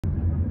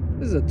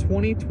This is a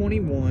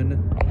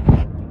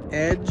 2021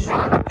 Edge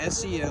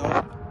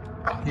SEL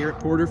here at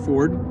Porter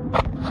Ford.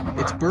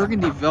 It's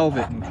burgundy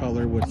velvet in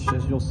color, which,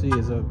 as you'll see,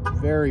 is a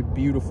very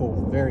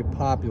beautiful, very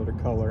popular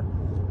color.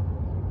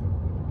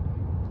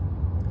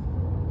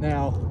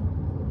 Now,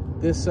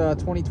 this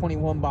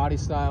 2021 body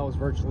style is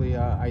virtually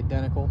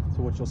identical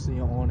to what you'll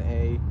see on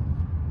a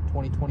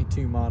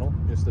 2022 model.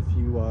 Just a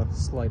few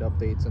slight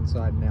updates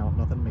inside and out,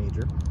 nothing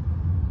major.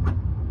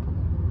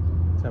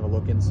 Let's have a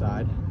look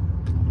inside.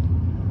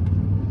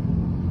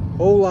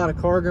 Whole lot of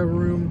cargo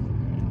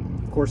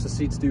room. Of course, the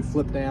seats do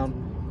flip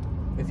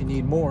down if you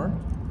need more.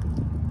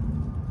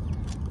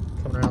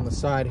 Coming around the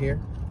side here.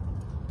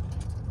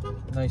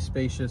 Nice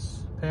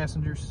spacious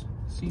passengers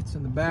seats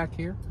in the back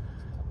here.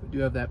 We do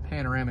have that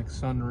panoramic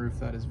sunroof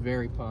that is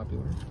very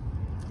popular.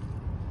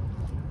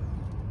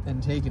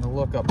 And taking a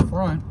look up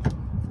front,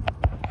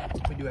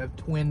 we do have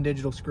twin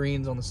digital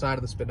screens on the side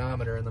of the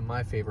speedometer, and then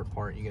my favorite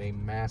part, you get a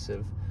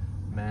massive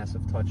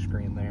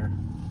touchscreen there.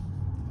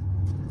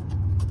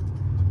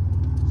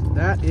 So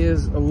that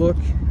is a look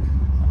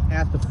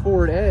at the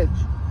Ford Edge.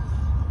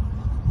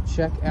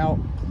 Check out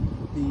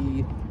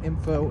the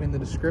info in the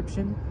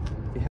description.